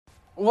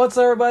What's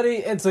up, everybody?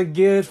 It's a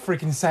good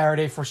freaking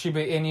Saturday for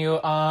Shiba Inu.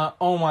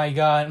 Oh my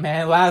god,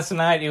 man. Last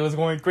night it was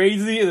going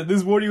crazy, and then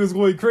this morning it was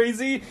going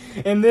crazy,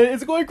 and then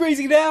it's going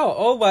crazy now.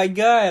 Oh my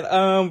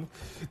god.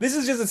 This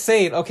is just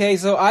insane, okay?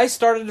 So I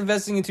started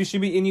investing into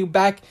Shiba Inu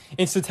back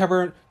in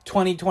September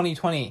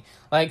 2020.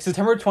 Like,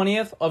 September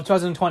 20th of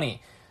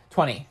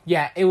 2020.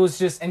 Yeah, it was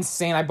just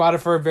insane. I bought it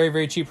for a very,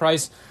 very cheap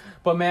price.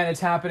 But man, it's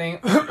happening.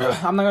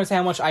 I'm not going to say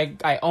how much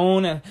I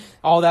own and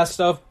all that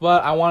stuff,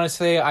 but I want to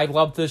say I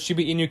love the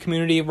Shiba Inu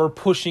community. We're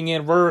pushing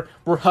it. We're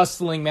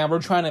hustling, man. We're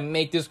trying to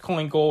make this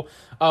coin go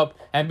up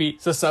and be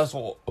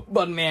successful.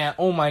 But man,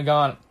 oh my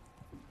god.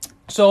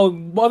 So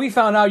what we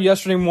found out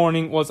yesterday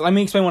morning was, let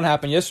me explain what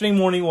happened. Yesterday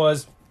morning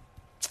was,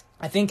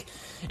 I think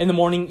in the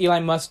morning,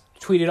 Elon Musk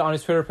tweeted on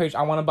his Twitter page,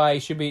 I want to buy a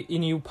Shiba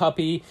Inu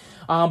puppy.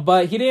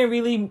 But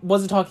he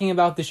wasn't talking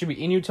about the Shiba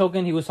Inu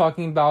token. He was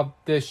talking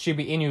about the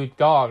Shiba Inu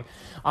dog.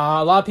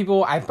 A lot of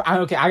people,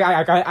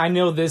 I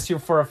know this here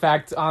for a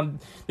fact.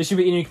 The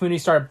Shiba Inu community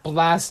started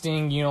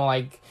blasting,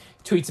 like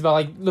tweets about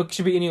like, look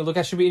Shiba Inu, look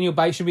at Shiba Inu,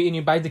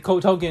 buy the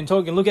token,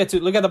 look at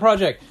the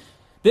project.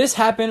 This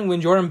happened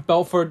when Jordan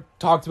Belfort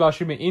talked about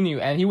Shiba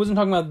Inu, and he wasn't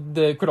talking about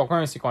the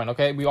cryptocurrency coin,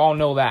 okay? We all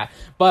know that.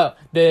 But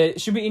the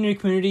Shiba Inu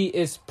community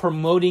is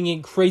promoting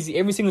it crazy.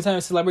 Every single time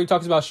a celebrity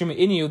talks about Shiba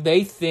Inu,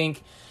 they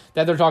think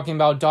that they're talking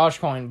about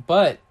Dogecoin.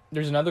 But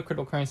there's another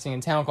cryptocurrency in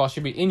town called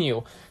Shiba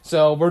Inu.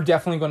 So we're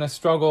definitely going to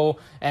struggle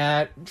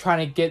at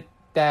trying to get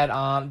that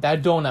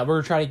donut.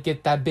 We're trying to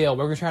get that bill.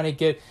 We're trying to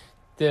get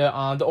the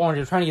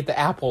oranges. We're trying to get the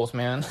apples,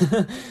 man.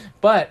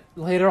 But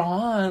later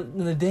on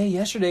in the day,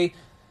 yesterday,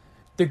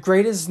 the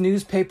greatest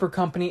newspaper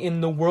company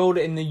in the world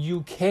in the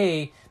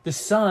UK, The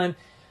Sun,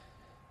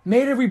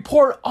 made a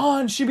report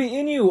on Shiba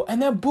Inu.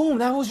 And then boom,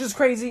 that was just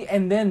crazy.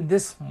 And then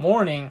this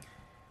morning,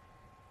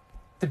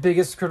 the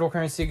biggest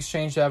cryptocurrency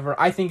exchange ever.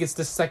 I think it's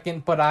the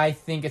second, but I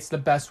think it's the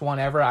best one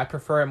ever. I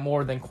prefer it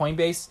more than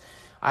Coinbase.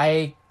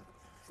 I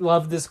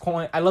love this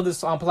coin. I love this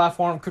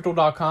platform,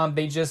 Crypto.com.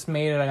 They just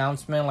made an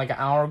announcement like an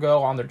hour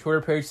ago on their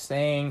Twitter page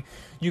saying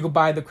you could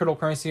buy the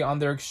cryptocurrency on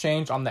their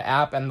exchange, on the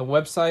app and the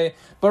website.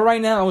 But right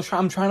now,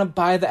 I'm trying to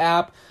buy the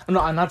app. I'm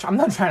not trying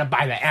to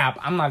buy the app.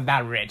 I'm not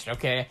that rich,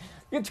 okay?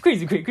 It's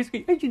crazy.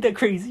 Aren't you that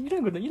crazy?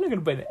 You're not gonna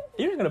buy that.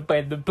 You're not gonna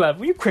buy the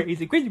platform. You're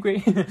crazy.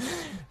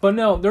 But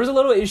no, there's a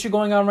little issue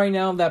going on right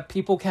now that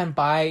people can't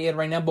buy it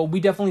right now. But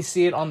we definitely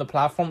see it on the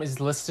platform. It's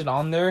listed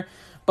on there.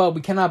 But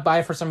we cannot buy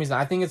it for some reason.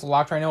 I think it's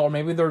locked right now, or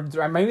maybe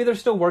they're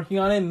still working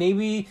on it.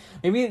 Maybe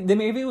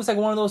it was like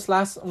one of those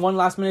last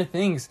minute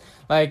things.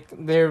 Like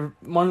they're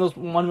one of those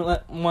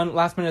one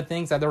last minute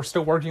things that they're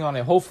still working on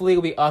it. Hopefully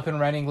it'll be up and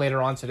running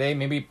later on today,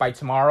 maybe by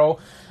tomorrow.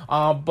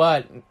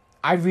 But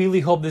I really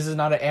hope this is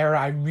not an error.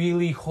 I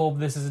really hope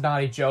this is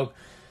not a joke,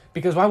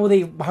 because why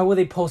would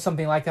they post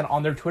something like that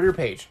on their Twitter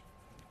page?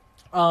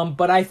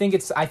 But I think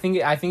it's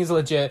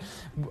legit.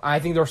 I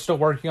think they're still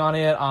working on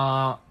it.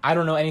 I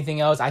don't know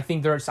anything else. I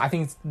think they're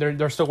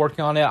still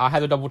working on it. I had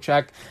to double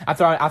check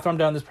after I'm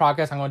done this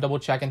podcast. I'm going to double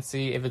check and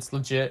see if it's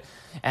legit,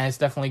 and it's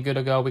definitely good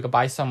to go. We could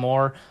buy some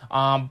more.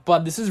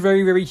 But this is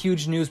very, very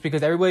huge news,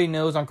 because everybody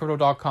knows on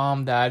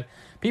Crypto.com that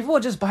people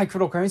will just buy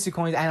cryptocurrency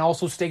coins and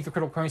also stake the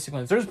cryptocurrency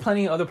coins. There's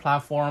plenty of other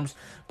platforms,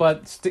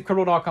 but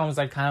Crypto.com is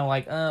like kind of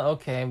like,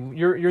 okay,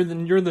 you're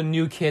the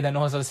new kid that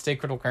knows how to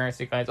stake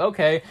cryptocurrency coins,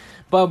 okay,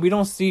 but we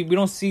don't see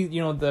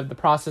the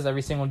process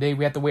every single day.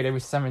 We have to wait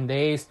every 7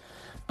 days.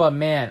 But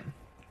man,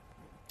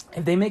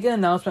 if they make an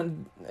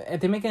announcement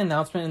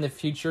in the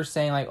future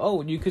saying like,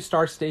 oh, you could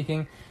start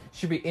staking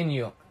Shiba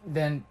Inu,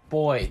 then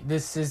boy,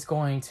 this is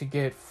going to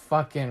get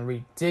fucking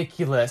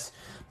ridiculous,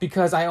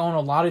 because I own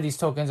a lot of these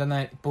tokens, and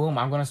then boom,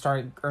 I'm going to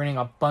start earning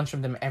a bunch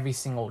of them every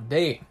single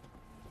day.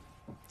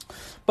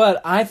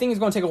 But I think it's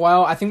going to take a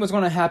while. I think what's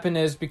going to happen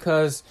is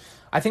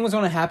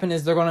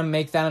they're going to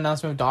make that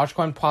announcement of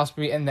Dogecoin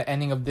possibly in the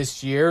ending of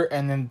this year,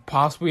 and then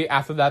possibly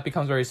after that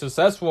becomes very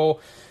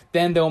successful,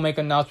 then they'll make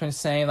an announcement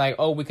saying like,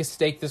 oh, we could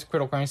stake this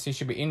cryptocurrency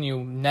Shiba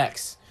Inu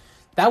next.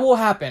 That will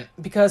happen,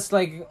 because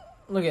like,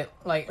 look at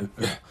like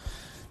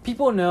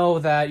people know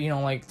that,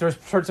 like there's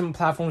certain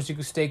platforms you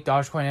can stake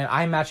Dogecoin in.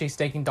 I'm actually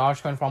staking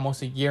Dogecoin for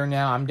almost a year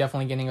now. I'm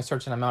definitely getting a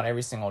certain amount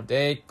every single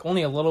day,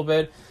 only a little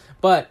bit.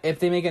 But if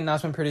they make an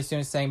announcement pretty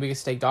soon saying we can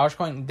stake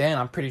Dogecoin, then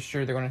I'm pretty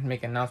sure they're going to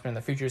make an announcement in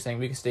the future saying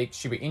we can stake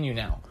Shiba Inu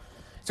now.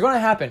 It's going to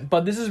happen.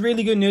 But this is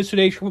really good news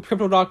today.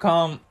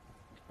 Crypto.com.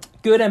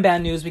 Good and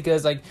bad news,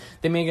 because like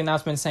they make an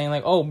announcement saying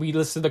like, oh, we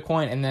listed the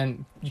coin, and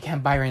then you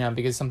can't buy right now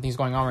because something's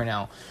going on right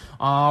now.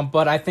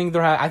 But I think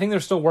they're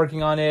still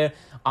working on it.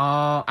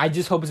 I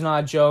just hope it's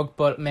not a joke,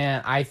 but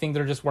man, I think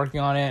they're just working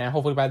on it, and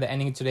hopefully by the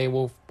ending of today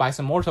we'll buy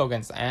some more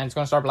tokens and it's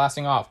gonna start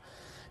blasting off.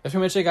 That's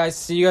pretty much it, guys.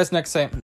 See you guys next time.